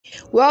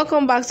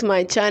Welcome back to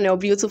my channel,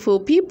 beautiful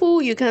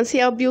people. You can see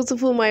how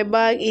beautiful my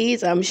bag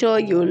is. I'm sure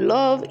you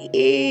love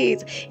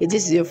it. If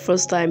this is your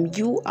first time,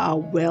 you are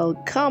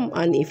welcome,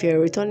 and if you're a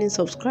returning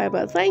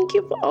subscriber, thank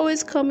you for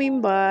always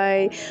coming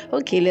by.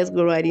 Okay, let's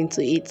go right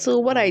into it. So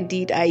what I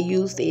did, I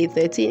used a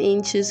 13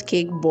 inches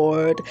cake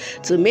board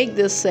to make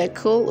this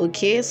circle.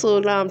 Okay, so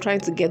now I'm trying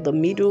to get the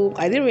middle.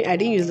 I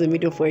didn't use the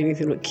middle for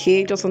anything.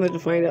 Okay, just wanted to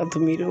find out the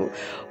middle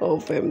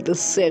of the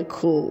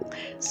circle.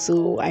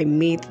 So I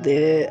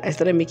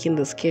started making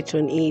the sketch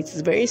on it.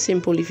 It's very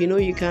simple. If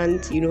you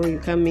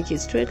can't make a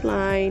straight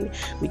line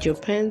with your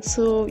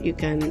pencil, you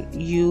can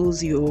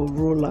use your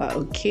ruler.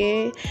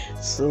 Okay,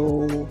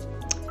 so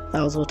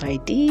that was what I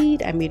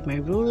did. I made my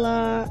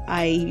ruler.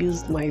 I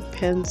used my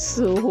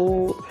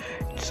pencil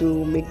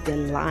to make the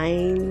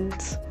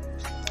lines.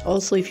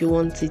 Also, if you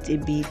want it a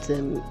bit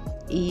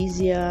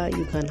easier,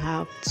 you can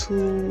have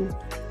two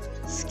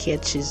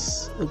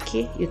sketches.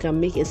 Okay, you can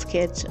make a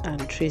sketch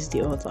and trace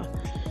the other.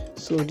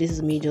 So this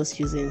is me just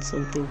using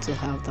something to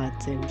have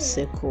that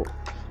circle.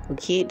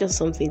 Okay, just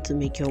something to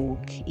make your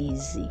work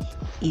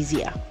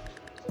easier.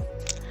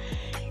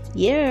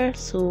 Yeah,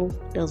 so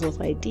that's what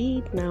I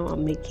did. Now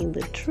I'm making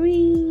the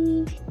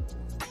tree.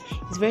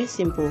 It's very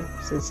simple,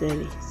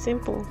 sincerely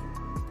simple.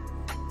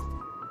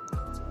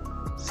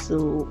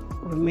 So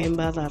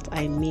remember that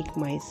I make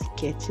my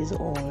sketches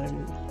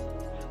on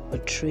a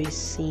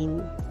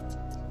tracing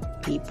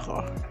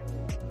paper.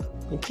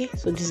 Okay,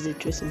 so this is the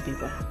tracing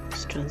paper.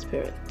 It's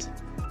transparent.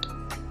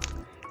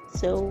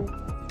 So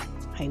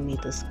I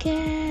made a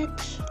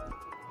sketch.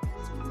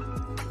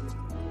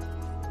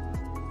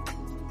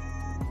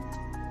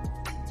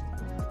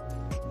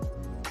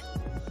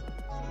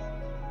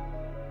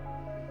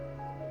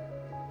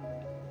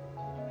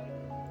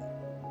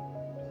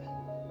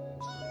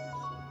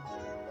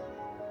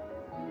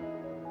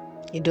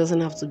 It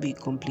doesn't have to be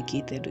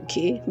complicated,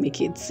 okay?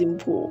 Make it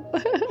simple.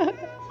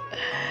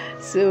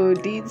 So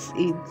this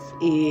is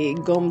a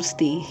gum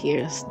stay.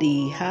 Here's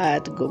the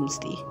hard gum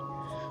stay.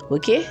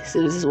 Okay,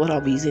 so this is what I'll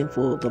be using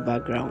for the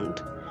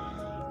background.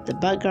 The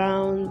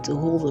background to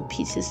hold the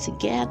pieces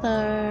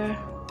together.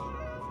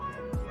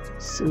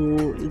 So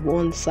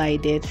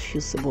one-sided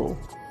fusible.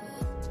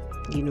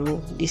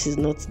 This is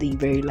not the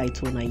very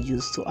light one I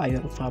used to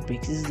iron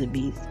fabric. This is a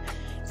bit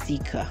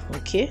thicker.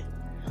 Okay,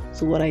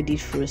 so what I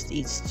did first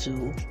is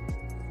to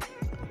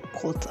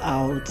cut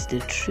out the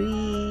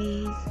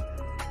trees.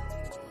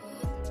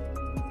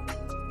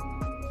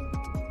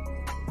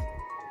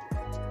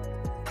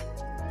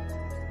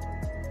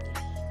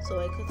 So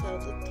I cut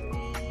out the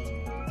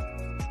tree.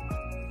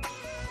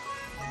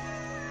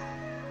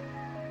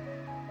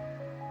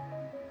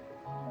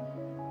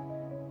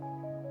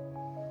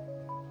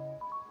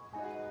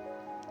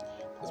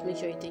 Just make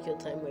sure you take your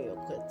time when you're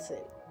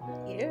cutting.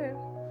 Yeah.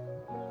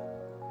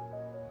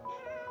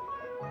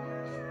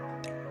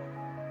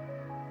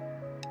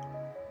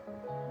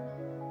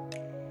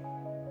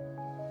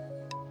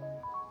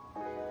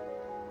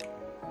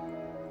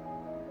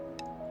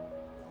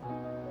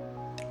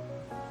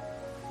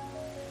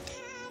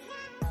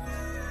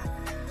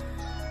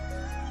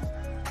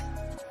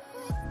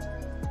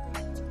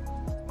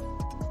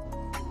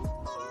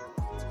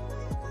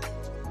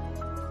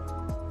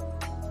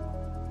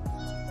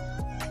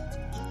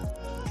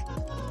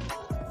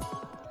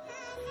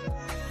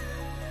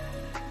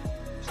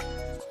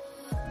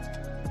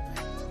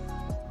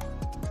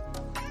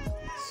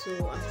 So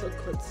after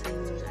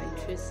cutting, I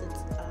trace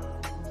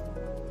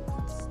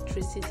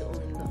it on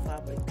the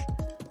fabric.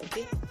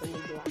 Okay, on the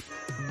black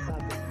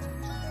fabric.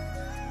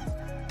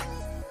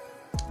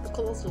 The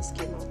colors just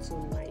came out so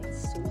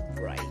nice, so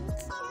bright,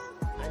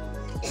 and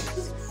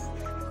beautiful.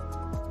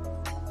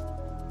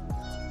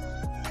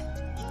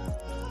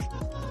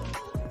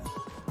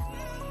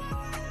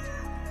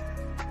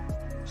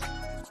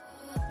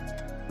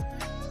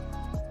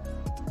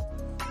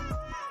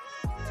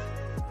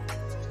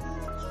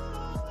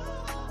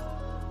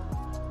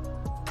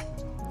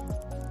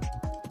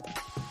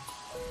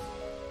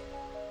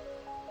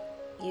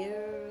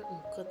 Here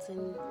I'm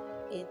cutting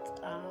it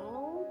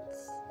out.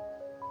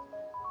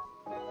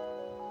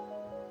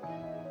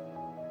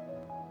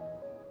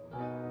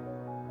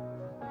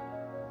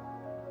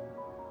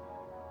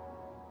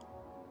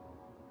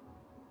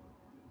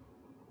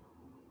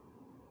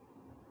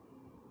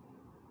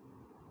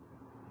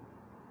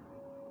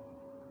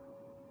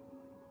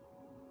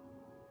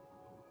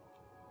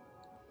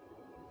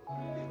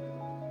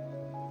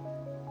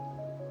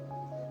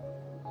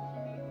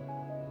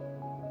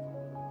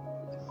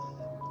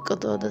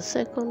 Got out the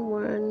second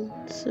one.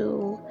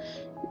 So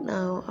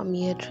now I'm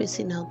here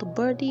tracing out the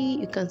body.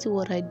 You can see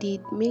what I did.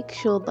 Make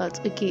sure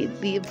that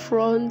the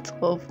front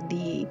of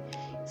the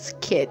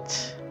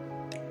sketch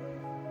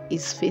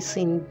is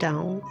facing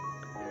down,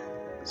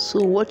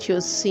 so what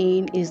you're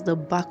seeing is the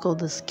back of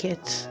the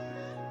sketch.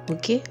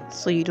 Okay,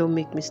 so you don't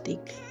make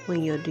mistake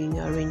when you're doing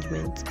your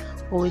arrangement.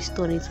 Always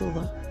turn it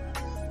over.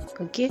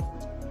 Okay,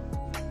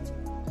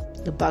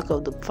 the back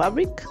of the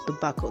fabric, the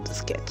back of the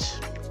sketch.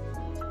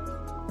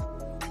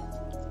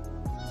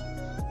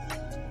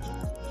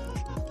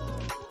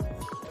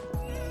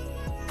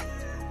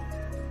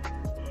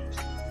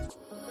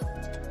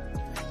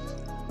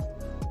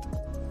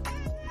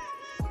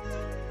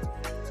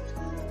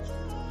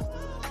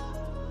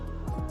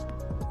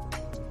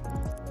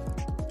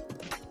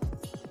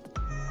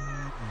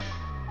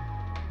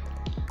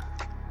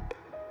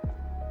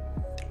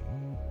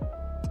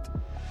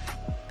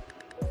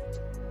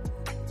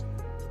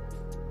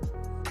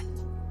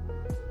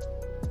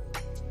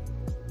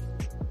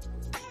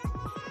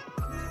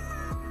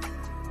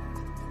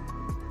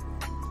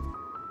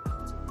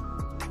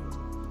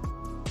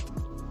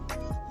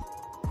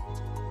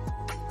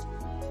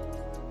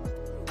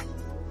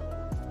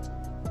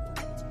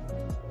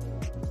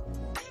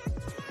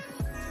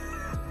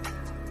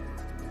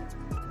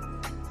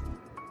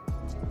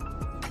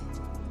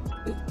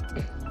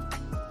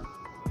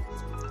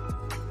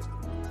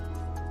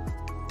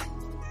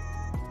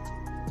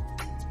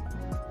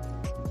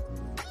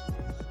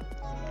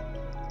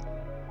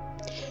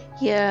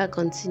 Here I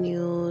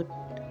continued.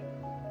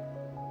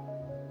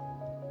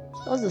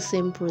 It was the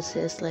same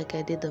process like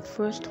I did the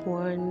first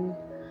one.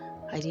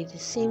 I did the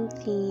same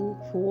thing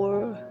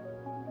for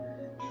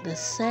the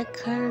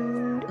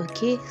second.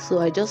 Okay, so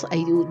I do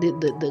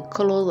the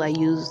colors I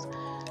used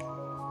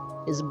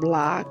is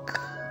black,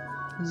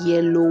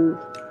 yellow,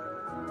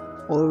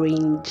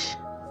 orange,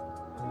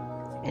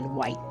 and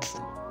white.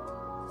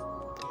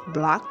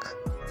 Black,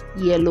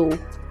 yellow,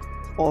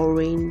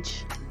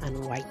 orange,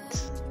 and white.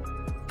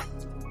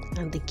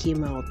 And they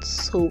came out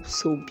so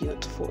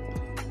beautiful.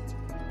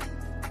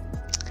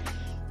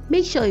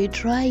 Make sure you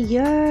try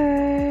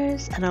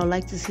yours, and I would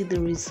like to see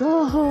the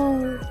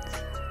results.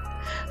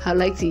 I'd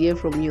like to hear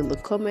from you in the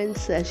comment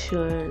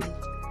section.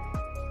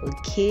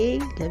 Okay,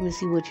 let me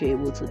see what you're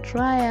able to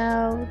try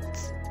out.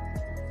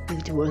 If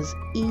it was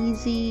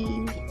easy,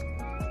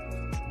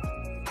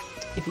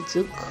 if it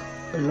took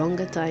a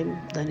longer time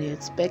than you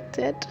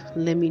expected,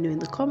 let me know in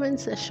the comment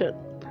section.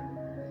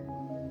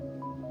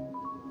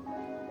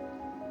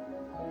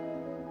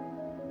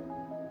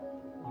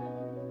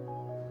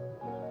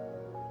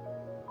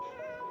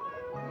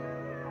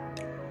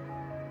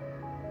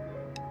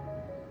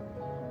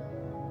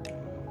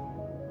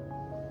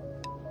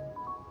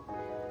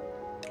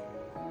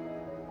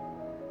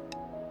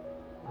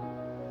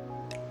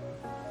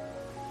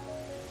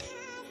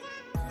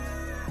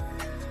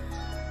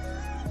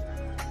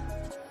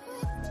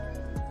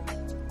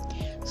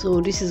 So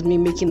this is me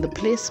making the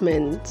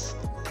placement.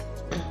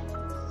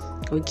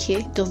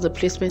 Okay, just the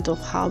placement of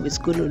how it's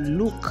going to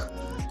look.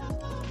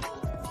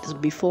 This is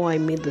before I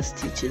made the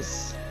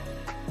stitches.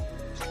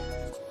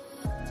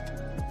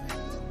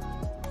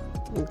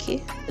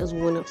 Okay, just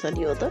one after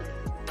the other.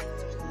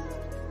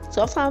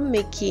 So after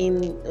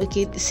making,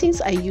 okay,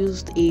 since I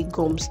used a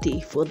gum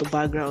stay for the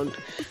background,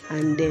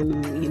 and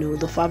then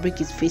the fabric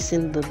is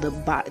facing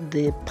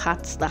the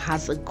parts that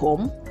has a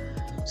gum.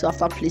 So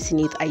after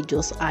placing it, I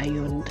just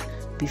ironed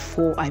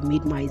before I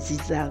made my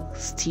zigzag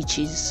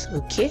stitches.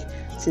 Okay,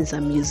 since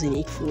I'm using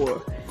it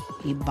for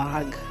a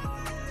bag,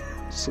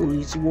 so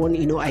it's one,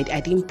 I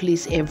didn't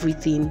place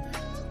everything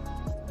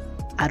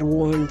at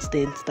once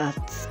then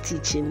start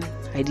stitching.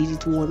 I did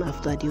it one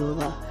after the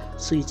other,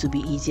 so it will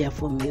be easier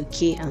for me.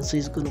 Okay, and so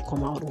it's going to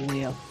come out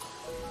well.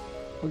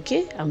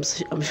 Okay, I'm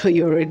sure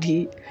you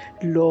already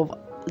love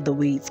the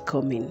way it's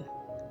coming.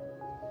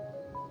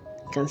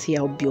 You can see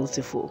how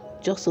beautiful,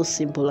 just so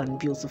simple and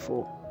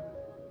beautiful.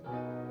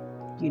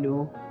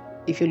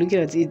 If you're looking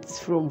at it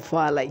from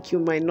far, like, you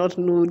might not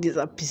know these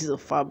are pieces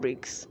of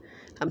fabrics.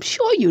 I'm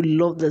sure you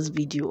love this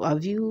video.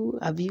 Have you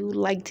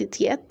liked it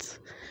yet?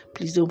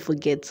 Please don't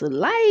forget to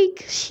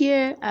like,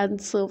 share,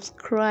 and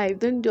subscribe.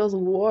 Don't just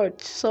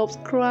watch.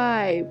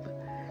 Subscribe,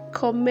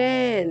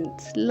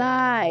 comment,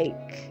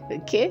 like.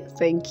 Okay,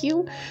 thank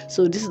you.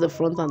 So this is the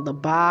front and the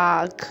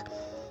back,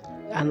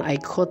 and I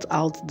cut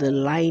out the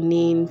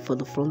lining for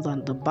the front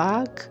and the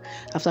back.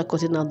 After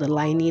cutting out the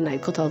lining, I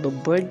cut out the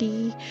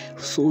body.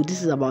 So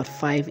this is about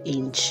 5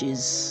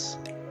 inches.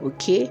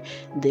 Okay,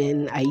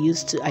 then I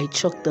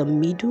chalked the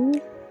middle.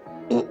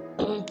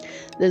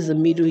 There's the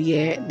middle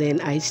here,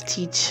 then I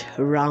stitch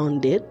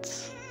around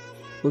it.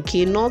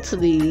 Okay, not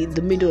the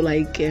middle,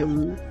 like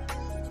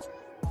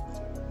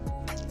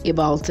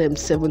about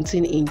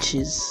 17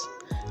 inches,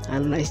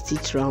 and I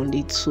stitch around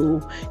it.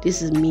 So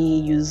this is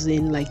me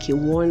using like a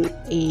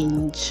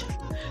 1-inch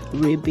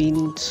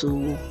ribbon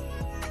to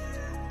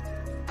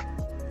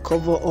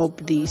cover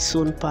up the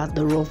sewn part,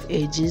 the rough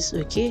edges.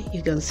 Okay,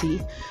 you can see,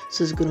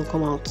 so it's gonna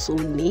come out so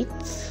neat.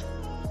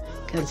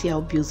 You can see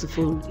how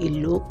beautiful it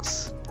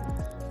looks.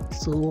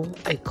 So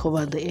I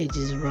covered the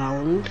edges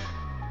round.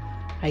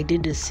 I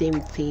did the same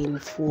thing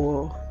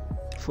for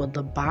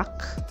the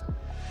back.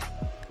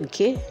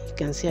 Okay, you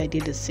can see I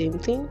did the same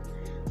thing.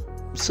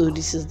 So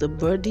this is the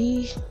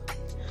body.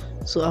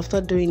 So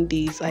after doing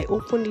this, I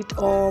opened it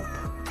up.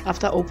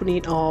 After opening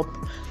it up,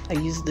 I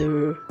used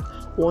the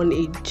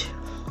 1-inch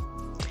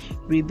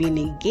ribbon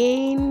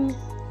again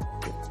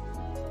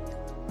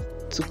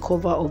to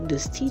cover up the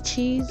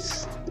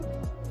stitches.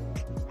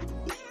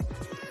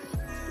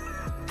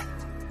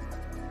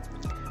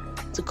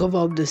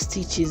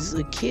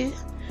 Okay,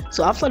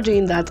 so after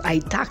doing that, I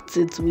tacked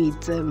it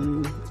with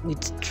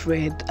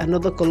thread,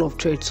 another color of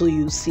thread, so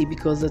you see,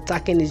 because the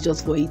tacking is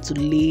just for it to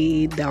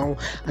lay down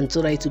and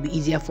so that it will be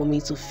easier for me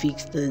to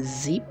fix the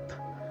zip.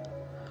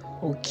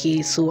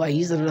 Okay, so I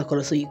used another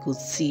color so you could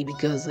see,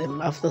 because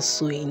after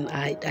sewing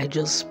I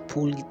just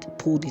pulled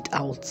it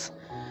out.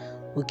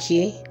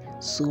 Okay,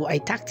 so I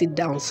tacked it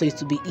down so it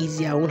will be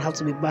easier. I won't have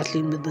to be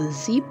battling with the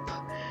zip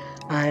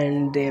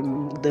and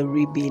the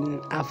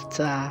ribbon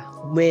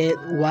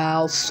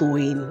while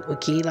sewing.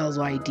 Okay, that was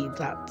why I did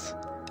that.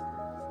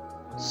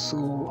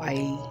 So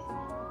I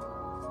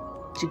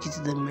took it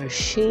to the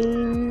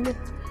machine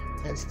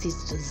and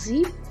stitched the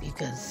zip. You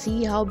can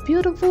see how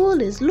beautiful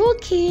it's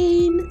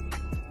looking.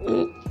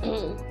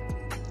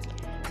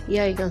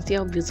 Yeah, you can see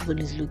how beautiful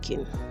it's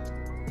looking.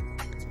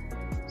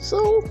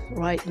 So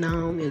right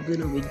now we're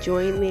going to be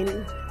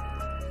joining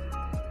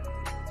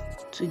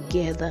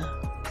together.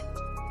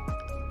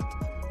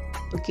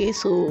 Okay,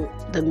 so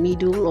the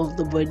middle of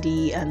the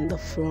body and the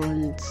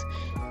front,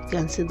 you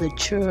can see the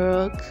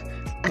choke,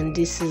 and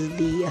this is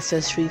the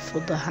accessory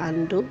for the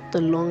handle,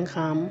 the long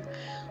arm.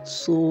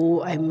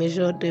 So I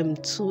measured them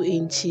 2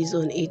 inches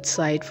on each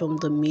side from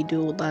the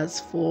middle. That's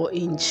 4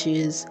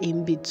 inches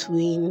in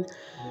between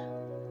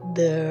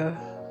the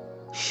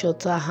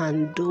shorter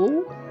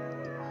handle.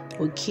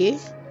 Okay,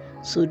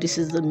 so this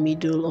is the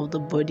middle of the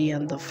body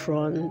and the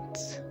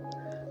front,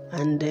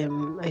 and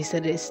I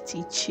started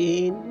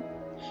stitching.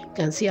 You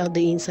can see how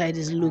the inside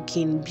is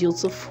looking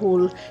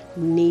beautiful,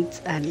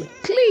 neat and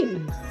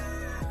clean.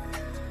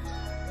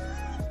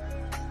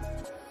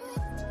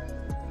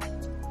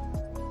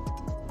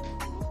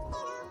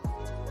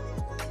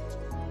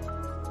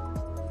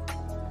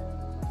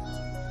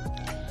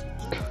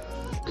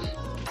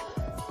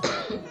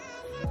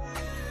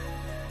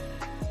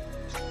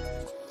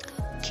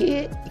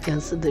 Okay, you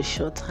can see the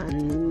short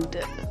hand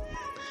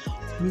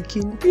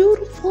looking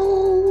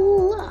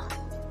beautiful.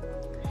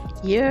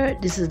 Here,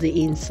 this is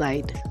the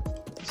inside,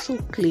 so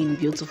clean,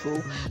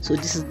 beautiful. So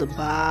this is the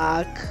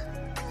back.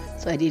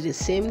 So I did the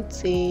same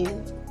thing.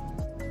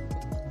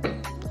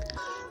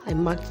 I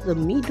marked the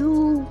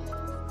middle,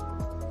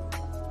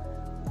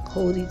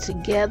 hold it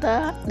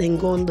together, then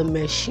go on the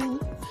machine.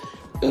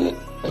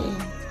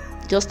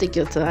 Just take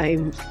your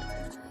time.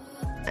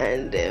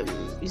 And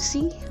you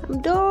see,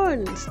 I'm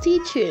done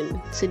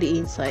stitching to the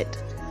inside.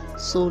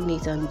 So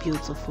neat and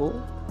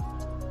beautiful.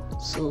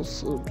 So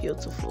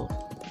beautiful.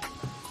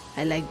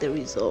 I like the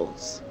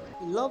results.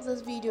 If you love this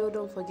video,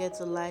 don't forget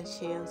to like,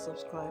 share and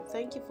subscribe.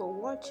 Thank you for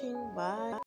watching. Bye.